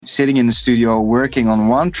sitting in the studio working on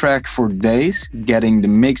one track for days, getting the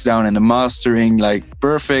mix down and the mastering like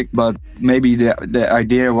perfect, but maybe the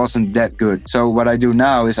idea wasn't that good. So what I do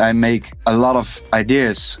now is I make a lot of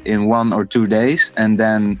ideas in 1 or 2 days and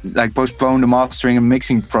then like postpone the mastering and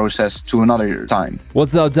mixing process to another time.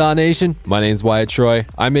 What's up, DAW Nation? My name's Wyatt Troy.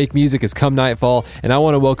 I make music as come nightfall, and I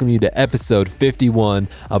want to welcome you to episode 51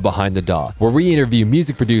 of Behind the DAW, where we interview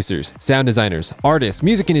music producers, sound designers, artists,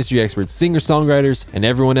 music industry experts, singer-songwriters, and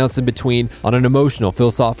everyone else in between on an emotional,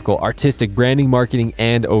 philosophical, artistic, branding, marketing,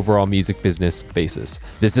 and overall music business basis.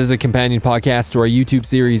 This is a companion podcast to our YouTube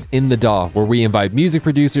series In the DAW, where we invite music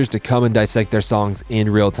producers to come and dissect their songs in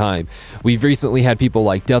real time. We've recently had people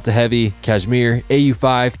like Delta Heavy, Kashmir,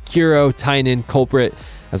 AU5, Kuro, Tynan, Culprit,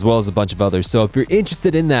 as well as a bunch of others. So if you're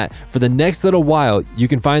interested in that, for the next little while, you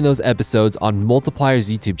can find those episodes on Multiplier's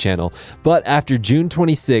YouTube channel. But after June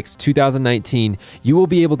 26, 2019, you will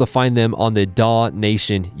be able to find them on the DAW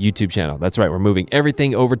Nation YouTube channel. That's right, we're moving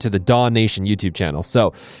everything over to the DAW Nation YouTube channel.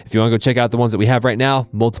 So if you want to go check out the ones that we have right now,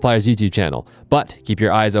 Multiplier's YouTube channel. But keep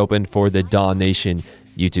your eyes open for the DAW Nation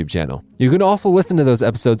YouTube channel. You can also listen to those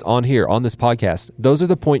episodes on here, on this podcast. Those are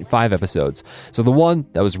the 0.5 episodes. So the one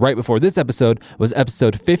that was right before this episode was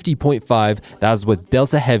episode 50.5. That was with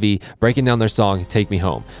Delta Heavy breaking down their song, Take Me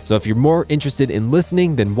Home. So if you're more interested in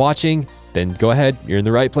listening than watching, then go ahead, you're in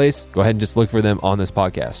the right place. Go ahead and just look for them on this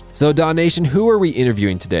podcast. So DAW Nation, who are we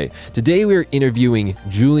interviewing today? Today we're interviewing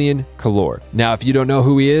Julian Calor. Now, if you don't know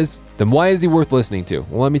who he is, then why is he worth listening to?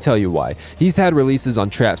 Well, let me tell you why. He's had releases on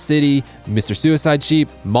Trap City, Mr. Suicide Sheep,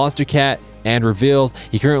 Monster Cat, and Revealed.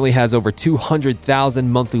 He currently has over 200,000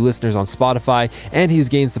 monthly listeners on Spotify, and he's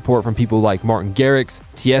gained support from people like Martin Garrix,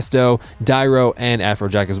 Tiesto, Dyro, and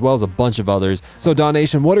Afrojack, as well as a bunch of others. So DAW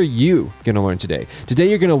Nation, what are you going to learn today? Today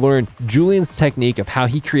you're going to learn Julian's technique of how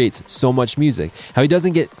he creates so much music, how he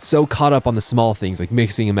doesn't get so caught up on the small things like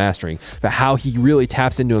mixing and mastering, but how he really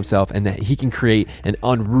taps into himself and that he can create an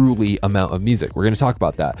unruly amount of music. We're going to talk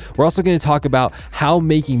about that. We're also going to talk about how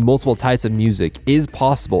making multiple types of music is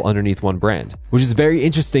possible underneath one brand, which is very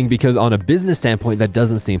interesting because on a business standpoint, that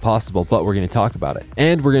doesn't seem possible, but we're going to talk about it.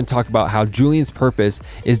 And we're going to talk about how Julian's purpose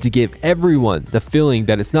is to give everyone the feeling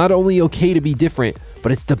that it's not only okay to be different,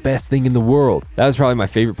 but it's the best thing in the world. That was probably my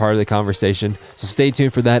favorite part of the conversation, so stay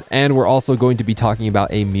tuned for that. And we're also going to be talking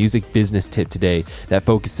about a music business tip today that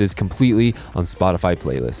focuses completely on Spotify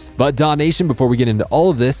playlists. But DAW Nation, before we get into all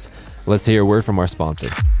of this, let's hear a word from our sponsor.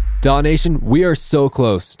 DAW Nation, we are so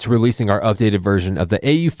close to releasing our updated version of the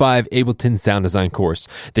AU5 Ableton Sound Design course.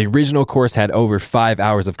 The original course had over 5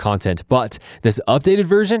 hours of content, but this updated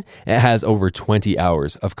version, it has over 20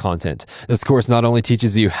 hours of content. This course not only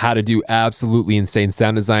teaches you how to do absolutely insane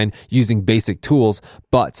sound design using basic tools,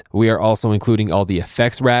 but we are also including all the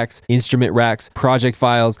effects racks, instrument racks, project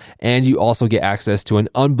files, and you also get access to an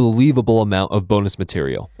unbelievable amount of bonus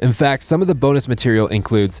material. In fact, some of the bonus material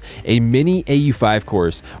includes a mini AU5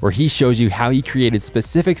 course where he shows you how he created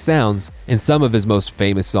specific sounds in some of his most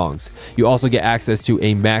famous songs. You also get access to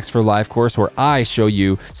a Max for Live course where I show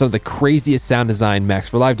you some of the craziest sound design Max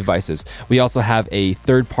for Live devices. We also have a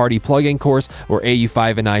third-party plugin course where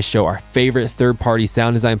AU5 and I show our favorite third-party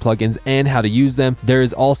sound design plugins and how to use them. There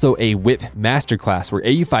is also a Whip masterclass where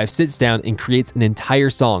AU5 sits down and creates an entire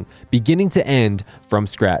song, beginning to end, from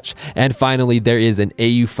scratch. And finally, there is an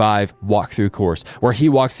AU5 walkthrough course where he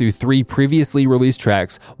walks through 3 previously released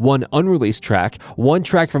tracks, 1 unreleased track, 1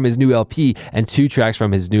 track from his new LP, and 2 tracks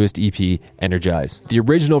from his newest EP, Energize. The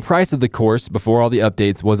original price of the course before all the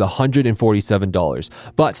updates was $147,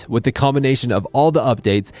 but with the combination of all the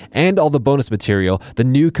updates and all the bonus material, the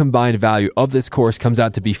new combined value of this course comes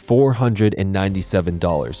out to be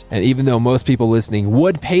 $497. And even though most people listening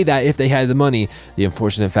would pay that if they had the money, the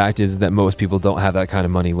unfortunate fact is that most people don't have that kind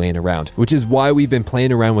of money laying around, which is why we've been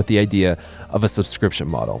playing around with the idea of a subscription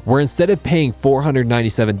model, where instead of paying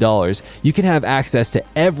 $497, you can have access to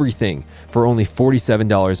everything for only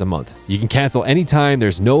 $47 a month. You can cancel anytime,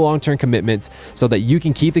 there's no long-term commitments, so that you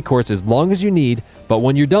can keep the course as long as you need, but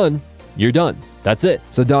when you're done, you're done. That's it.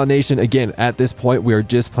 So DAW Nation, again, at this point, we are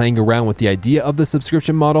just playing around with the idea of the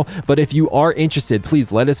subscription model. But if you are interested,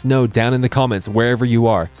 please let us know down in the comments wherever you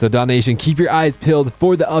are. So DAW Nation, keep your eyes peeled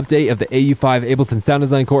for the update of the AU5 Ableton Sound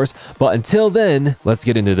Design course. But until then, let's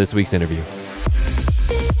get into this week's interview.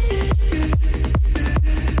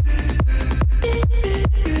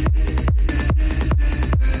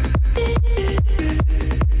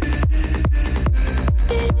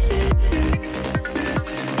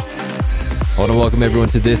 I want to welcome everyone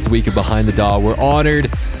to this week of Behind the DAW. We're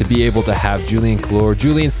honored to be able to have Julian Calor.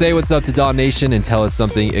 Julian, say what's up to DAW Nation and tell us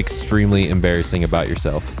something extremely embarrassing about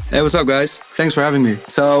yourself. Hey, what's up, guys? Thanks for having me.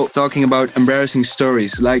 So, talking about embarrassing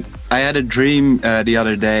stories, like I had a dream the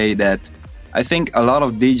other day that I think a lot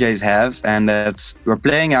of DJs have, and that's we're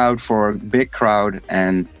playing out for a big crowd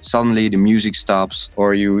and suddenly the music stops,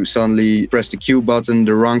 or you suddenly press the cue button,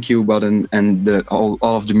 the wrong cue button, and all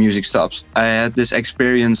of the music stops. I had this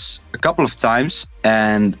experience a couple of times,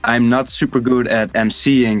 and I'm not super good at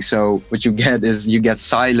emceeing, so what you get is you get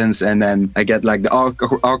silence, and then I get like the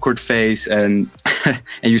awkward face, and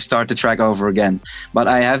and you start the track over again. But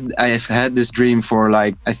I have had this dream for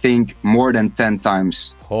like I think more than 10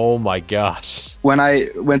 times. Oh my gosh. When I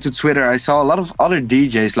went to Twitter, I saw a lot of other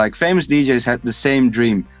DJs, like famous DJs, had the same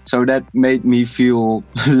dream. So that made me feel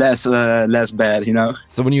less bad, you know?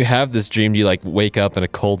 So when you have this dream, do you like wake up in a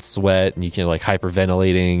cold sweat and you can like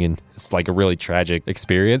hyperventilating and it's like a really tragic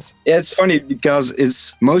experience? Yeah, it's funny because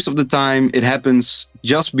it's most of the time it happens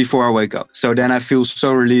just before I wake up. So then I feel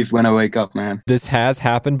so relieved when I wake up, man. This has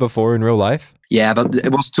happened before in real life? Yeah, but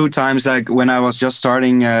it was 2 times, like when I was just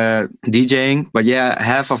starting DJing. But yeah,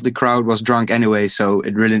 half of the crowd was drunk anyway, so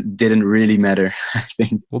it really didn't really matter, I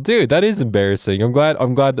think. Well, dude, that is embarrassing. I'm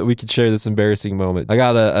glad that we could share this embarrassing moment. I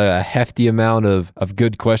got a hefty amount of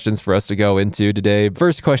good questions for us to go into today.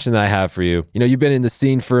 First question that I have for you. You know, you've been in the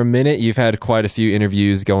scene for a minute. You've had quite a few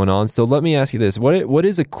interviews going on. So let me ask you this. What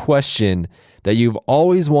is a question that you've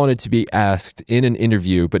always wanted to be asked in an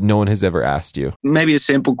interview, but no one has ever asked you? Maybe a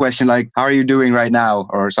simple question like, how are you doing right now?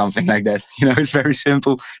 Or something like that. You know, it's very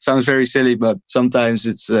simple, sounds very silly, but sometimes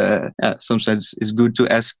sometimes it's good to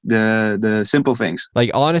ask the simple things.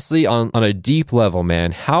 Like honestly, on a deep level,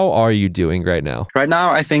 man, how are you doing right now? Right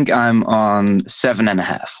now, I think I'm on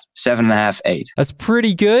 7.5, 8. That's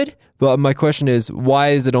pretty good. But my question is, why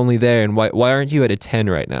is it only there? And why aren't you at a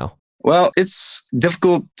 10 right now? Well, it's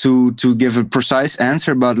difficult to give a precise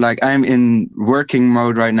answer, but like I'm in working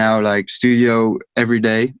mode right now, like studio every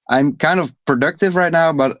day. I'm kind of productive right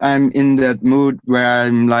now, but I'm in that mood where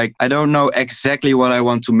I'm like, I don't know exactly what I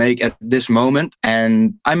want to make at this moment.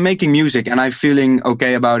 And I'm making music and I'm feeling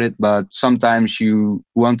okay about it. But sometimes you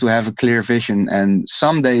want to have a clear vision and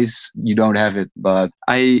some days you don't have it. But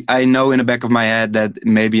I know in the back of my head that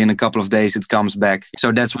maybe in a couple of days it comes back.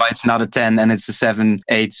 So that's why it's not a 10 and it's a 7,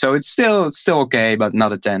 8. So it's still okay, but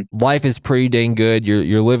not a 10. Life is pretty dang good.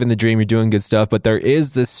 You're living the dream. You're doing good stuff, but there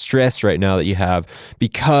is this stress right now that you have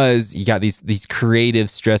because you got these creative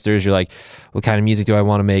stressors. You're like, what kind of music do I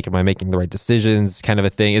want to make? Am I making the right decisions? Kind of a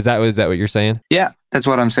thing. Is that what you're saying? Yeah. That's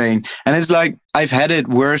what I'm saying. And it's like, I've had it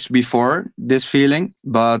worse before, this feeling,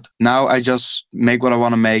 but now I just make what I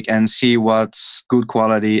want to make and see what's good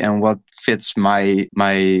quality and what fits my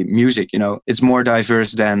music, you know. It's more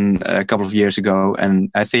diverse than a couple of years ago. And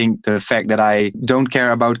I think the fact that I don't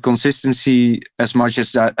care about consistency as much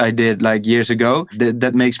as I did like years ago,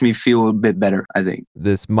 that makes me feel a bit better, I think.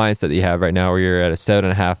 This mindset that you have right now where you're at a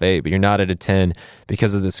 7.5, 8, but you're not at a 10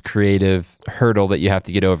 because of this creative hurdle that you have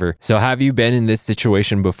to get over. So have you been in this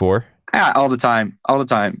situation before? Yeah, all the time.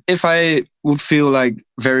 If I would feel like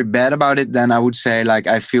very bad about it, then I would say like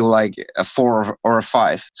I feel like a 4 or a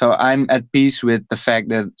 5. So I'm at peace with the fact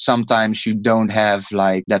that sometimes you don't have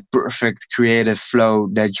like that perfect creative flow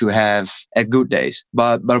that you have at good days.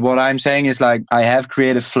 But what I'm saying is like I have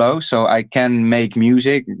creative flow, so I can make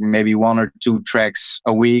music, maybe 1 or 2 tracks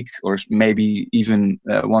a week, or maybe even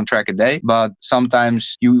 1 track a day. But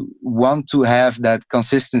sometimes you want to have that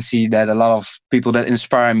consistency that a lot of people that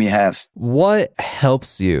inspire me have. What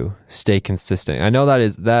helps you stay consistent? I know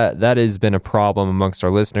that has been a problem amongst our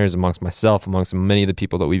listeners, amongst myself, amongst many of the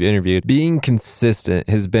people that we've interviewed. Being consistent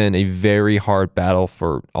has been a very hard battle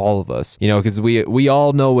for all of us, you know, because we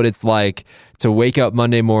all know what it's like to wake up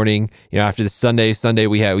Monday morning, you know, after the Sunday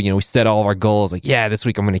we have, you know, we set all of our goals like, yeah, this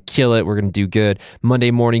week I'm going to kill it. We're going to do good.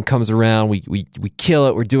 Monday morning comes around. We kill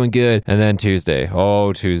it. We're doing good. And then Tuesday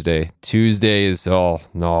is, oh,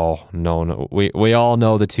 no. We all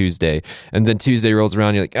know the Tuesday. And then Tuesday rolls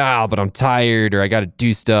around. You're like, but I'm tired, or I got to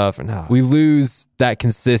do stuff. And we lose that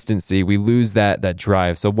consistency. We lose that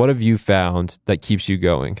drive. So what have you found that keeps you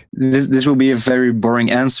going? This will be a very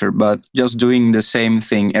boring answer, but just doing the same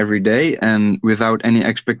thing every day and and without any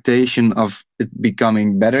expectation of it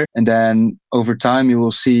becoming better. And then over time, you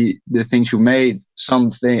will see the things you made. Some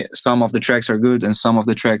of the tracks are good and some of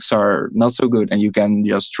the tracks are not so good, and you can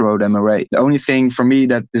just throw them away. The only thing for me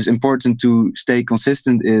that is important to stay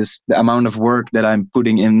consistent is the amount of work that I'm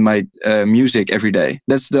putting in my music every day.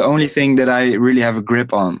 That's the only thing that I really have a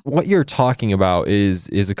grip on. What you're talking about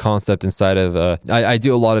is a concept inside of I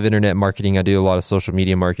do a lot of internet marketing. I do a lot of social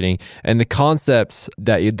media marketing, and the concepts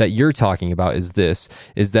that you're talking about is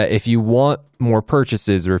that if you want more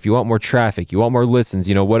purchases, or if you want more traffic, you want more listens,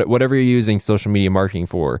 whatever you're using social media marketing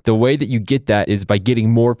for, the way that you get that is by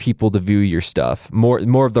getting more people to view your stuff,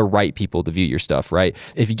 more of the right people to view your stuff, right?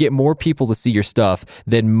 If you get more people to see your stuff,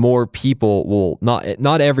 then more people will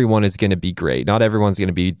not everyone is going to be great. Not everyone's going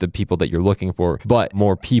to be the people that you're looking for, but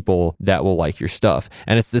more people that will like your stuff.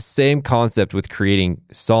 And it's the same concept with creating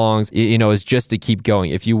songs, is just to keep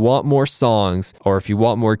going. If you want more songs, or if you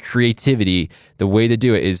want more creativity, the way to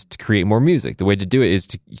do it is to create more music. The way to do it is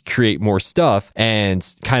to create more stuff, and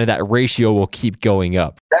kind of that ratio will keep going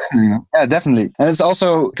up. Definitely. Yeah, definitely. And it's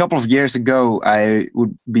also a couple of years ago, I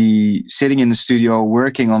would be sitting in the studio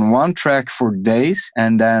working on one track for days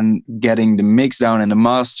and then getting the mix down and the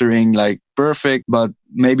mastering like perfect, but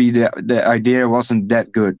maybe the idea wasn't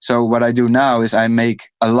that good. So what I do now is I make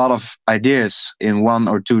a lot of ideas in 1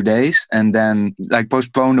 or 2 days and then like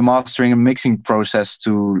postpone the mastering and mixing process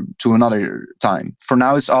to another time. For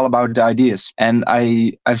now, it's all about the ideas. And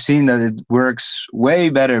I've seen that it works way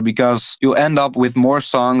better because you'll end up with more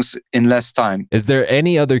songs in less time. Is there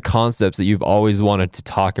any other concepts that you've always wanted to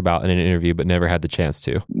talk about in an interview but never had the chance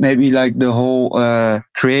to? Maybe like the whole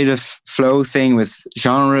creative flow thing with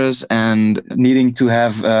genres and needing to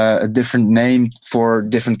have a different name for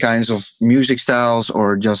different kinds of music styles,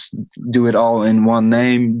 or just do it all in one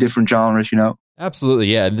name, different genres, Absolutely,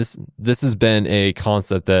 yeah. This has been a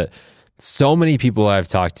concept that so many people I've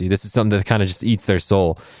talked to, this is something that kind of just eats their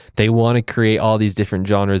soul. They want to create all these different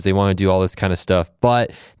genres. They want to do all this kind of stuff,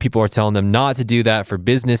 but people are telling them not to do that for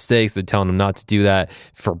business sakes. They're telling them not to do that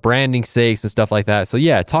for branding sakes and stuff like that. So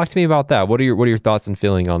yeah, talk to me about that. What are your thoughts and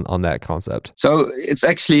feeling on that concept? So it's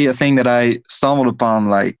actually a thing that I stumbled upon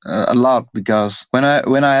like a lot, because when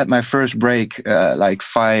I had my first break like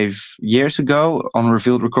 5 years ago on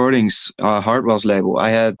Revealed Recordings, Hardwell's label, I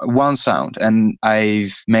had one sound, and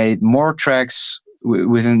I've made more tracks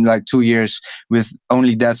within like 2 years with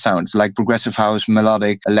only that sound. It's like progressive house,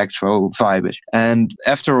 melodic, electro, vibe. And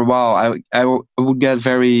after a while, I would get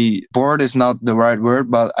very bored, is not the right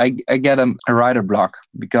word, but I get a writer block,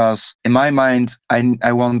 because in my mind,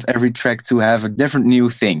 I want every track to have a different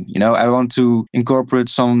new thing. I want to incorporate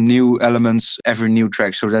some new elements every new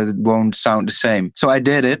track so that it won't sound the same. So I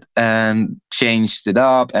did it and changed it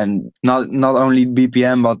up, and not only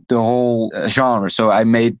BPM, but the whole genre. So I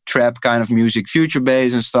made trap kind of music, future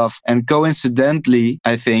bass and stuff. And coincidentally,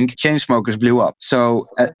 I think Chainsmokers blew up. So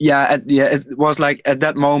it was like at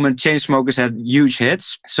that moment, Chainsmokers had huge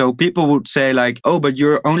hits. So people would say like, oh, but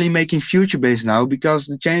you're only making future bass now because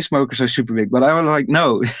the Chainsmokers are super big. But I was like,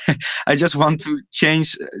 no, I just want to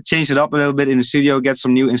change it up a little bit in the studio, get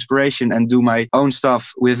some new inspiration and do my own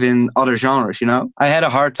stuff within other genres, I had a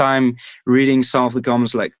hard time reading some of the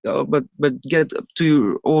comments like, oh, but get up to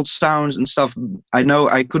your old sounds and stuff. I know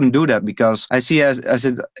I couldn't do that because I see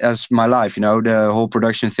as my life, the whole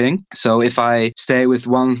production thing. So if I stay with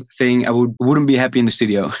one thing, I wouldn't be happy in the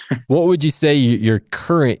studio. What would you say your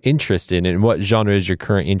current interest in, and what genre is your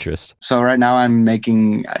current interest? So right now I'm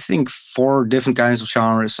making, I think, 4 different kinds of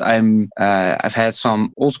genres. I've had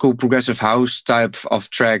some old school progressive house type of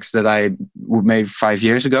tracks that I would make 5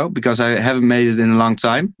 years ago, because I haven't made it in a long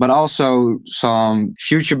time, but also some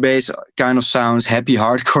future bass kind of sounds, happy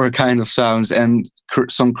hardcore kind of sounds, and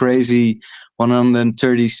some crazy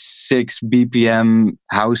 136 BPM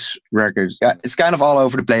house records. Yeah, it's kind of all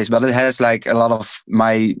over the place, but it has like a lot of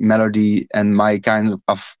my melody and my kind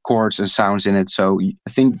of chords and sounds in it. So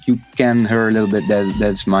I think you can hear a little bit that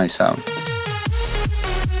that's my sound.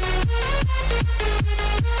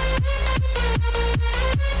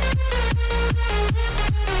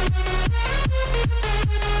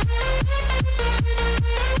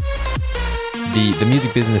 The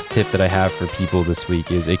music business tip that I have for people this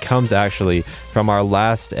week is, it comes actually from our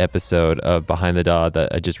last episode of Behind the DAW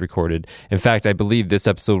that I just recorded. In fact, I believe this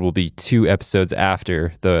episode will be 2 episodes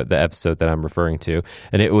after the episode that I'm referring to.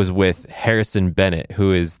 And it was with Harrison Bennett,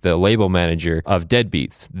 who is the label manager of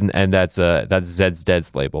Deadbeats. And that's Zed's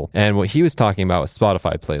Dead's label. And what he was talking about was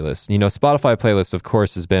Spotify playlists. Spotify playlists, of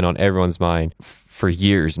course, has been on everyone's mind for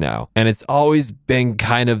years now. And it's always been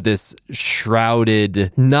kind of this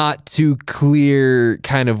shrouded, not too clear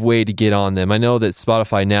kind of way to get on them. I know that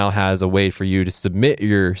Spotify now has a way for you to submit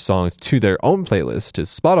your songs to their own playlist, to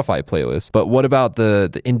Spotify playlists. But what about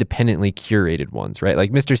the independently curated ones, right?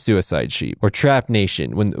 Like Mr. Suicide Sheep or Trap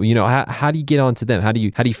Nation. When how do you get onto them? How do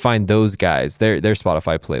you find those guys? Their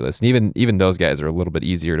Spotify playlists. And even those guys are a little bit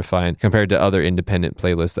easier to find compared to other independent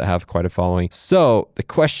playlists that have quite a following. So the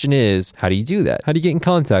question is, how do you do that? How do you get in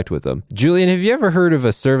contact with them? Julian, have you ever heard of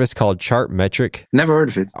a service called Chartmetric? Never heard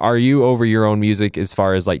of it. Are you over your own music as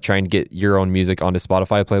far as like trying to get your own music onto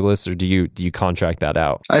Spotify playlists, or do you contract that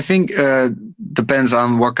out? I think depends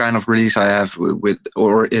on what kind of release I have with,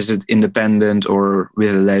 or is it independent or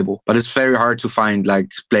with a label? But it's very hard to find like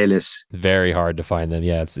playlists. Very hard to find them.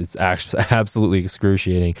 Yeah, it's actually absolutely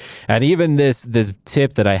excruciating. And even this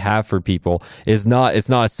tip that I have for people is not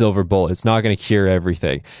a silver bullet. It's not going to cure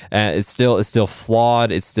everything. And it's still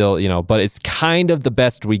flawed. It's still, but it's kind of the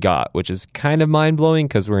best we got, which is kind of mind blowing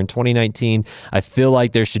because we're in 2019. I feel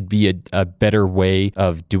like there should be a better way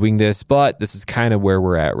of doing this, but this is kind of where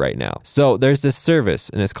we're at right now. So there's this service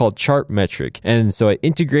and it's called Chartmetric. And so it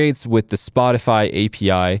integrates with the Spotify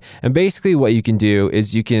API. And basically what you can do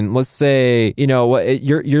is you can, let's say,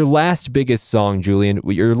 your last biggest song, Julian,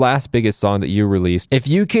 your last biggest song that you released, if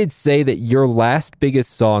you could say that your last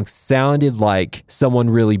biggest song sounded like someone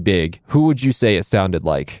really big, who would you say it sounded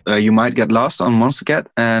like? You Might Get Lost on Monstercat,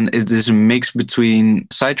 and it is a mix between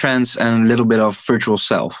psytrance and a little bit of virtual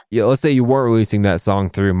self. Yeah, let's say you weren't releasing that song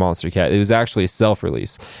through Monstercat. It was actually a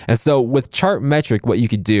self-release. And so with Chartmetric, what you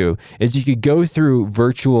could do is you could go through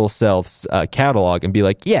Virtual Self's catalog and be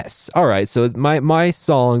like, yes, all right, so my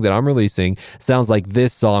song that I'm releasing sounds like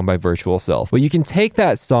this song by Virtual Self. Well, you can take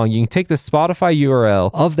that song, you can take the Spotify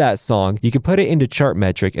URL of that song, you can put it into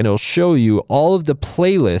Chartmetric, and it'll show you all of the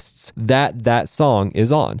playlists that song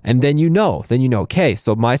is on. And then you know, okay,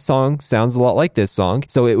 so my song sounds a lot like this song,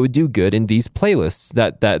 so it would do good in these playlists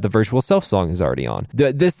that the Virtual Self song is already on.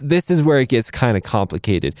 This is where it gets kind of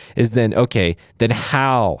complicated, is then, okay, then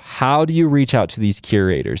how do you reach out to these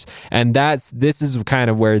curators? And this is kind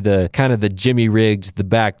of where the Jimmy rigged, the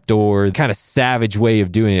back door, kind of savage way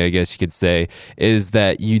of doing it, I guess you could say, is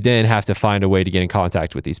that you then have to find a way to get in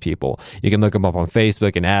contact with these people. You can look them up on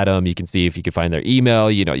Facebook and add them. You can see if you can find their email.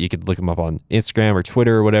 You could look them up on Instagram or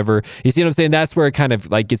Twitter or whatever. You see what I'm saying? That's where it kind of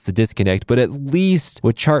like gets the disconnect. But at least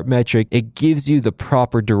with Chartmetric, it gives you the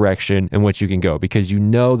proper direction in which you can go, because you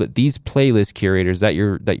know that these playlist curators that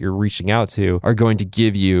you're reaching out to are going to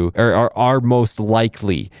give you, or are most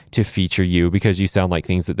likely to feature you because you sound like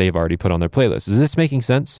things that they've already put on their playlist. Is this making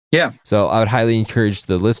sense? Yeah. So I would highly encourage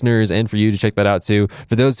the listeners and for you to check that out too.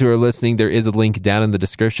 For those who are listening, there is a link down in the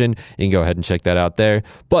description. You can go ahead and check that out there.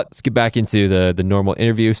 But let's get back into the normal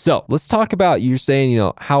interview. So let's talk about, you're saying,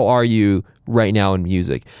 how are you right now in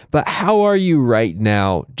music, but how are you right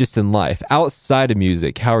now just in life outside of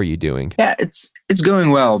music? How are you doing? Yeah, it's going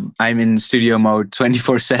well. I'm in studio mode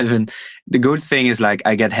 24/7. The good thing is like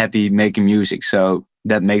I get happy making music, so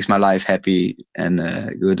that makes my life happy and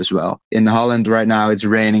good as well. In Holland right now, it's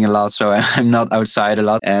raining a lot, so I'm not outside a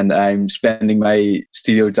lot, and I'm spending my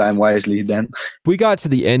studio time wisely then. We got to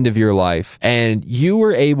the end of your life, and you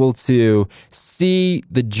were able to see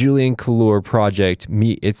the Julian Calor project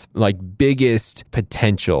meet its like biggest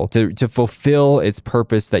potential to fulfill its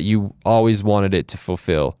purpose that you always wanted it to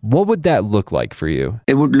fulfill. What would that look like for you?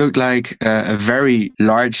 It would look like a very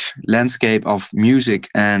large landscape of music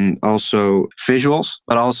and also visuals,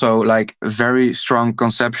 but also like a very strong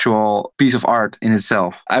conceptual piece of art in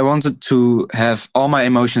itself. I wanted to have all my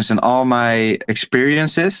emotions and all my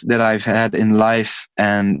experiences that I've had in life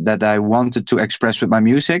and that I wanted to express with my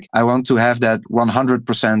music. I want to have that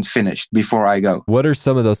 100% finished before I go. What are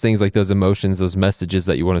some of those things, like those emotions, those messages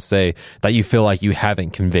that you want to say that you feel like you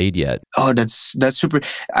haven't conveyed yet? Oh, that's super.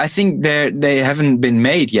 I think they haven't been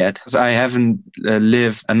made yet. I haven't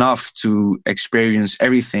lived enough to experience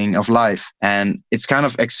everything of life. And it's kind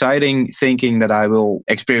of exciting thinking that I will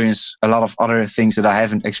experience a lot of other things that I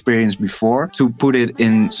haven't experienced before to put it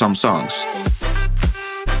in some songs.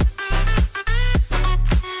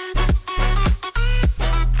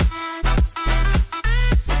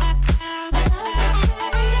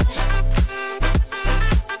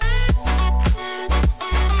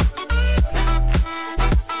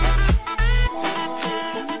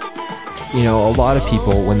 a lot of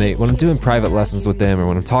people, when I'm doing private lessons with them or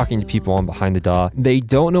when I'm talking to people on Behind the DAW, they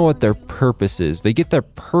don't know what their purpose is. They get their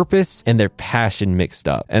purpose and their passion mixed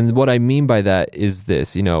up. And what I mean by that is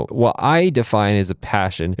this, what I define as a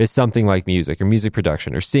passion is something like music or music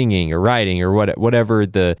production or singing or writing or whatever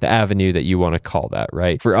the avenue that you want to call that,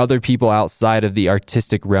 right? For other people outside of the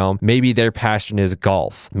artistic realm, maybe their passion is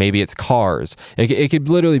golf. Maybe it's cars. It could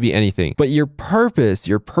literally be anything. But your purpose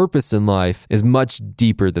in life is much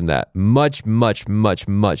deeper than that. Much, much, much,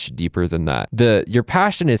 much deeper than that. Your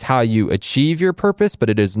passion is how you achieve your purpose, but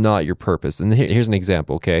it is not your purpose. And here's an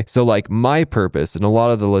example, okay? So like my purpose, and a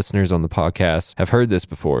lot of the listeners on the podcast have heard this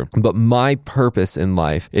before, but my purpose in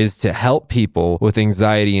life is to help people with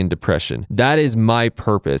anxiety and depression. That is my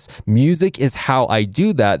purpose. Music is how I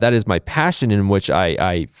do that. That is my passion in which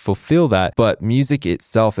I fulfill that, but music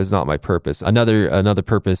itself is not my purpose. Another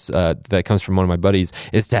purpose that comes from one of my buddies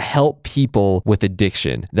is to help people with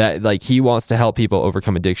addiction. That like he wants to help people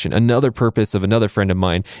overcome addiction. Another purpose of another friend of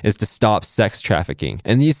mine is to stop sex trafficking.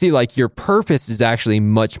 And you see, like your purpose is actually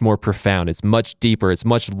much more profound. It's much deeper. It's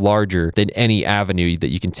much larger than any avenue that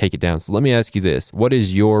you can take it down. So let me ask you this. What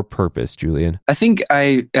is your purpose, Julian? I think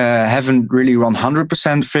I haven't really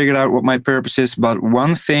 100% figured out what my purpose is, but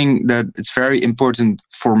one thing that it's very important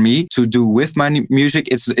for me to do with my music,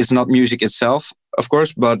 it's not music itself, of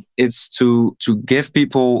course, but it's to give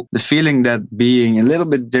people the feeling that being a little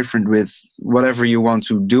bit different with whatever you want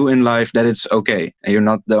to do in life, that it's okay and you're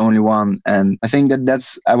not the only one. And I think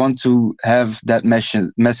I want to have that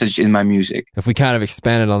message in my music. If we kind of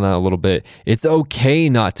expanded on that a little bit, it's okay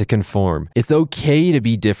not to conform. It's okay to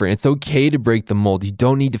be different. It's okay to break the mold. You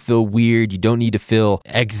don't need to feel weird. You don't need to feel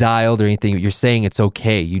exiled or anything. You're saying it's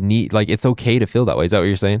okay. It's okay to feel that way. Is that what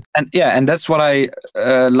you're saying? And that's what I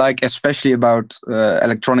like, especially about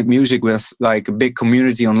electronic music with like a big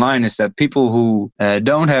community online, is that people who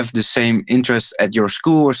don't have the same interest at your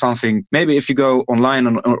school or something, maybe if you go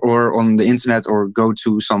online or on the internet or go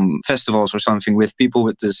to some festivals or something with people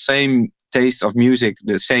with the same taste of music,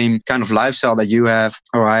 the same kind of lifestyle that you have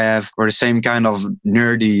or I have, or the same kind of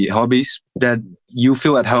nerdy hobbies, that you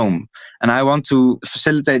feel at home. And I want to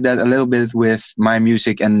facilitate that a little bit with my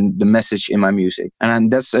music and the message in my music.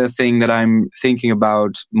 And that's a thing that I'm thinking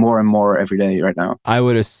about more and more every day right now. I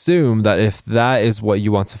would assume that if that is what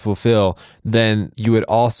you want to fulfill, then you would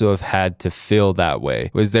also have had to feel that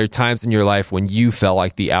way. Was there times in your life when you felt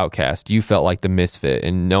like the outcast, you felt like the misfit,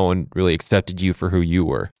 and no one really accepted you for who you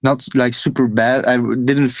were? Not like super bad. I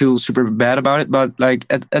didn't feel super bad about it, but like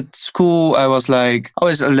at school, I was like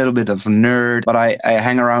always a little bit of a nerd, but I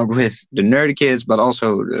hang around with the nerdy kids, but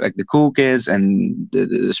also like the cool kids and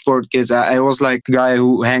the sport kids. I was like the guy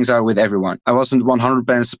who hangs out with everyone. I wasn't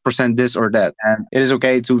 100% this or that. And it is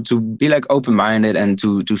okay to be like open-minded and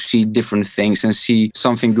to see different things and see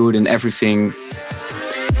something good in everything.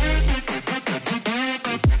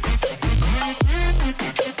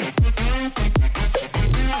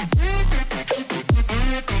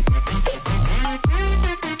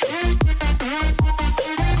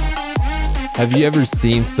 Have you ever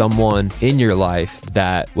seen someone in your life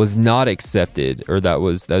that was not accepted, or that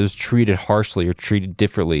was treated harshly or treated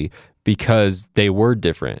differently because they were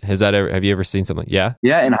different? Have you ever seen something? Yeah?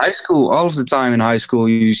 Yeah, in high school, all of the time in high school,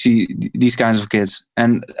 you see these kinds of kids.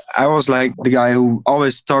 And I was like the guy who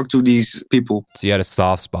always talked to these people. So you had a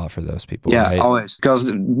soft spot for those people, yeah, right? Always.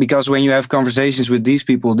 Because when you have conversations with these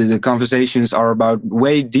people, the conversations are about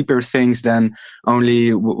way deeper things than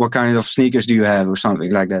only what kind of sneakers do you have or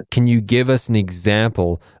something like that. Can you give us an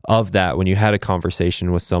example of that when you had a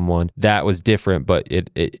conversation with someone that was different, but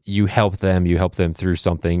you helped them through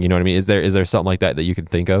something? You know what I mean? Is there something like that you can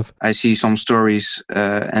think of? I see some stories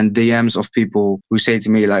and DMs of people who say to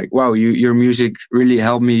me like, wow, your music really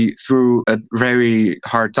helped me through a very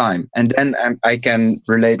hard time. And then I can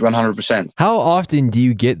relate 100%. How often do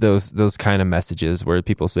you get those kind of messages where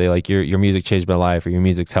people say like, your music changed my life, or your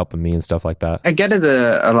music's helping me and stuff like that? I get it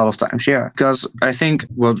a lot of times, yeah. Because I think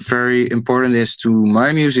what very important is to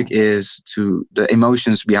my music is to the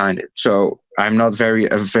emotions behind it. So I'm not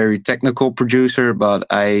a very technical producer, but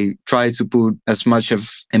I try to put as much of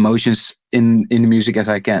emotions in the music as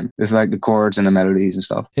I can, with like the chords and the melodies and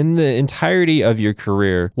stuff. In the entirety of your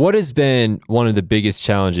career, what has been one of the biggest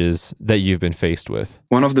challenges that you've been faced with?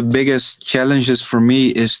 One of the biggest challenges for me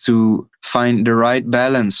is to find the right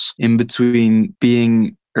balance in between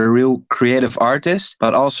being a real creative artist,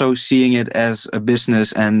 but also seeing it as a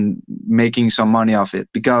business and making some money off it,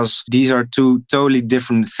 because these are two totally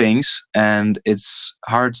different things, and it's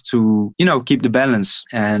hard to, keep the balance.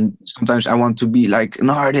 And sometimes I want to be like an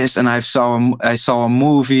artist, and I saw a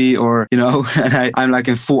movie, or and I'm like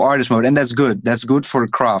in full artist mode, and that's good. That's good for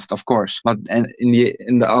the craft, of course. But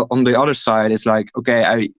on the other side, it's like,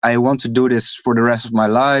 okay, I want to do this for the rest of my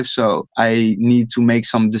life, so I need to make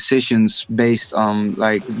some decisions based on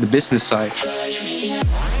like the business side.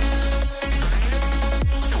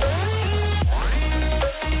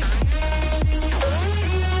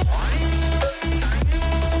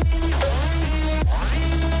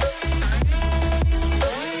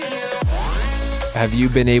 Have you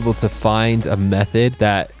been able to find a method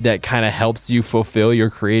that kind of helps you fulfill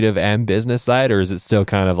your creative and business side, or is it still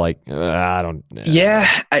kind of like, I don't know? Yeah,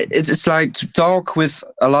 it's like to talk with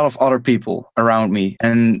a lot of other people around me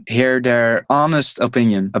and hear their honest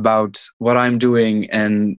opinion about what I'm doing,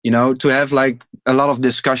 and, to have like a lot of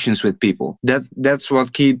discussions with people. That's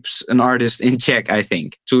what keeps an artist in check, I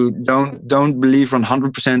think. To don't believe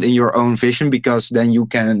 100% in your own vision, because then you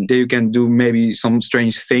can do maybe some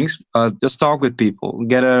strange things. Just talk with people.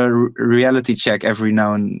 Get a reality check every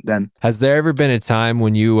now and then. Has there ever been a time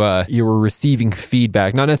when you were receiving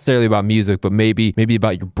feedback, not necessarily about music, but maybe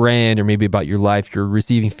about your brand, or maybe about your life? You're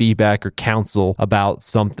receiving feedback or counsel about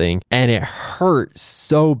something, and it hurt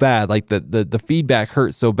so bad, like the feedback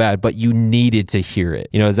hurt so bad, but you needed to hear it.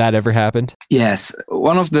 Has that ever happened? Yes.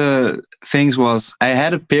 One of the things was, I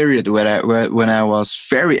had a period when I was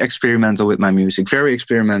very experimental with my music, very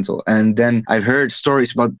experimental. And then I've heard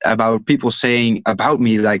stories about people saying about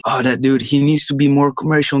me, like, oh, that dude, he needs to be more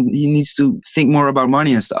commercial. He needs to think more about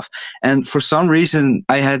money and stuff. And for some reason,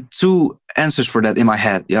 I had two answers for that in my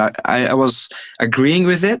head. I was agreeing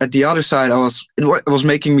with it. At the other side, it was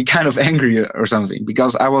making me kind of angry or something,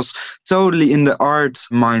 because I was totally in the art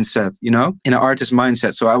mindset, in an artist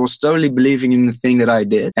mindset. So I was totally believing in the thing that I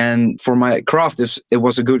did. And for my craft, it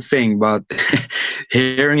was a good thing, but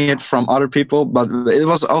hearing it from other people, but it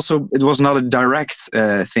was not a direct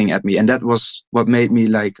thing at me. And that was what made me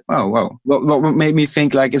like, oh, wow. What made me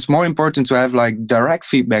think like it's more important to have like direct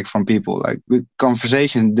feedback from people, like with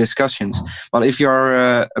conversation, discussions. But if you're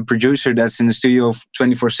a producer that's in the studio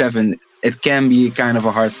 24/7, it can be kind of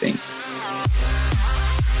a hard thing.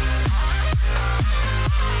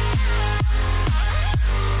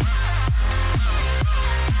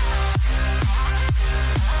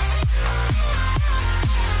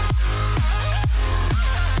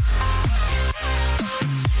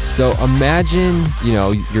 So imagine,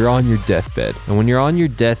 you're on your deathbed. And when you're on your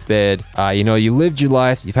deathbed, you lived your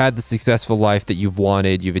life, you've had the successful life that you've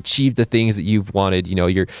wanted, you've achieved the things that you've wanted,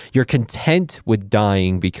 you're content with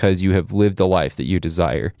dying because you have lived the life that you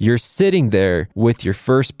desire. You're sitting there with your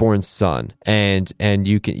firstborn son, and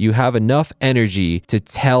you have enough energy to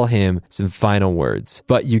tell him some final words.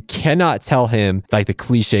 But you cannot tell him like the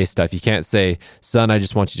cliche stuff. You can't say, son, I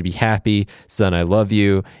just want you to be happy. Son, I love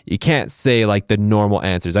you. You can't say like the normal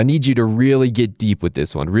answers. I need you to really get deep with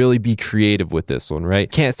this one, really be creative with this one,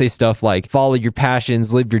 right? Can't say stuff like follow your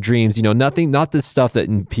passions, live your dreams, nothing, not the stuff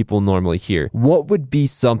that people normally hear. What would be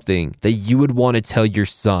something that you would want to tell your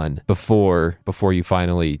son before you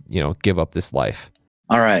finally, give up this life?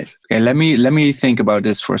 All right. Okay, let me think about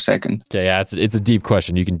this for a second. Okay, yeah, it's a deep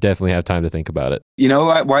question. You can definitely have time to think about it. You know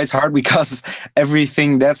why it's hard? Because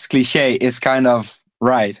everything that's cliche is kind of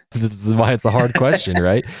right. This is why it's a hard question,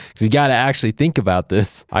 right? Because you got to actually think about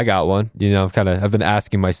this. I got one. I've been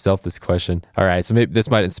asking myself this question. All right, so maybe this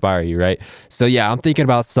might inspire you, right? So yeah, I'm thinking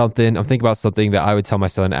about something that I would tell my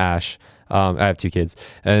son Ash. I have two kids,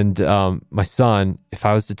 and my son, if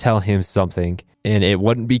I was to tell him something, and it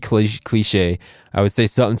wouldn't be cliche, I would say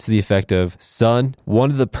something to the effect of, son,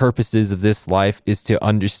 one of the purposes of this life is to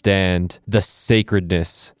understand the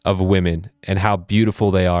sacredness of women and how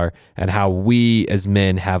beautiful they are, and how we as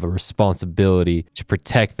men have a responsibility to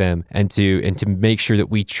protect them and to make sure that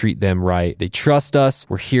we treat them right. They trust us,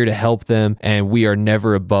 we're here to help them, and we are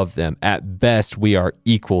never above them. At best, we are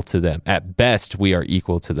equal to them.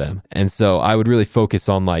 And so I would really focus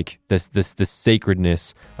on like this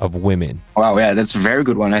sacredness of women. Wow, yeah, that's a very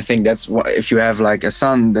good one. I think that's what, if you have like a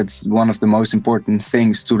son, that's one of the most important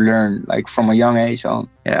things to learn, like from a young age on.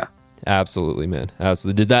 Yeah. Absolutely, man.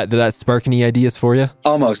 Absolutely. Did that spark any ideas for you?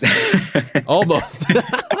 Almost. Almost.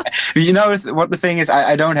 What the thing is,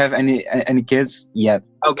 I don't have any kids yet.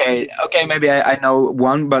 Okay, maybe I know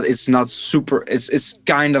one, but it's not super. It's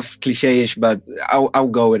kind of cliche-ish, but I'll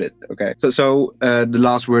go with it. Okay. So the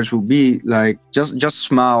last words will be like, just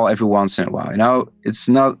smile every once in a while. It's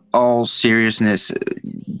not all seriousness.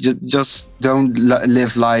 Just don't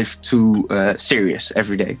live life too serious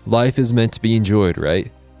every day. Life is meant to be enjoyed,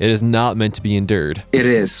 right? It is not meant to be endured. It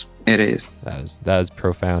is. It is. That is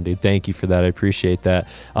profound, dude. Thank you for that. I appreciate that.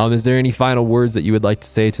 Is there any final words that you would like to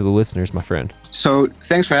say to the listeners, my friend? So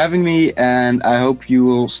thanks for having me, and I hope you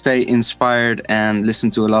will stay inspired and listen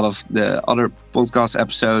to a lot of the other podcast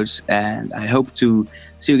episodes, and I hope to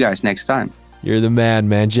see you guys next time. You're the man.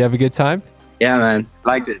 Did you have a good time? Yeah, man.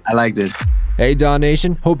 I liked it. Hey, DAW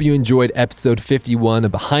Nation. Hope you enjoyed episode 51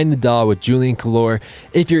 of Behind the DAW with Julian Calor.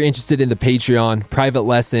 If you're interested in the Patreon, private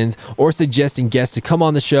lessons, or suggesting guests to come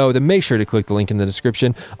on the show, then make sure to click the link in the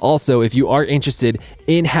description. Also, if you are interested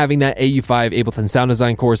in having that AU5 Ableton sound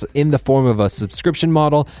design course in the form of a subscription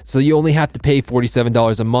model, so you only have to pay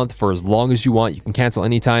 $47 a month for as long as you want. You can cancel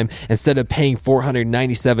anytime. Instead of paying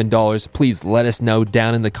 $497, please let us know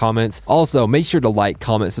down in the comments. Also, make sure to like,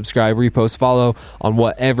 comment, subscribe, repost, follow on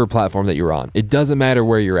whatever platform that you're on. It doesn't matter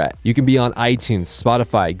where you're at. You can be on iTunes,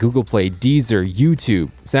 Spotify, Google Play, Deezer, YouTube,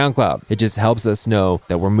 SoundCloud. It just helps us know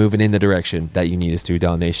that we're moving in the direction that you need us to,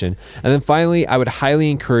 DAW Nation. And then finally, I would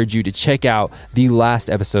highly encourage you to check out the last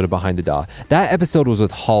episode of Behind the DAW. That episode was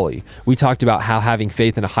with Holly. We talked about how having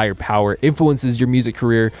faith in a higher power influences your music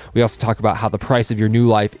career. We also talk about how the price of your new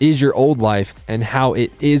life is your old life and how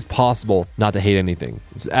it is possible not to hate anything.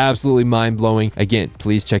 It's absolutely mind-blowing. Again,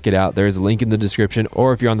 please check it out. There's a link in the description,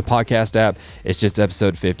 or if you're on the podcast app, it's just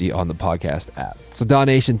episode 50 on the podcast app. So DAW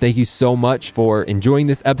Nation, thank you so much for enjoying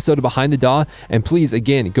this episode of Behind the DAW. And please,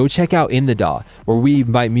 again, go check out In the DAW, where we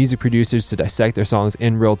invite music producers to dissect their songs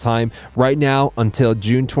in real time. Right now, until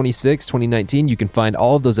June 26, 2019, you can find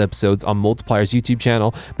all of those episodes on Multiplier's YouTube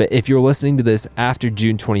channel. But if you're listening to this after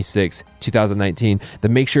June 26, 2019,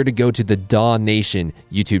 then make sure to go to the DAW Nation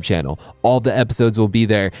YouTube channel. All the episodes will be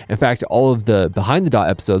there. In fact, all of the Behind the DAW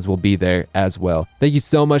episodes will be there as well. Thank you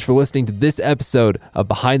so much for listening to this episode of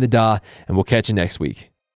Behind the DAW, and we'll catch you next week.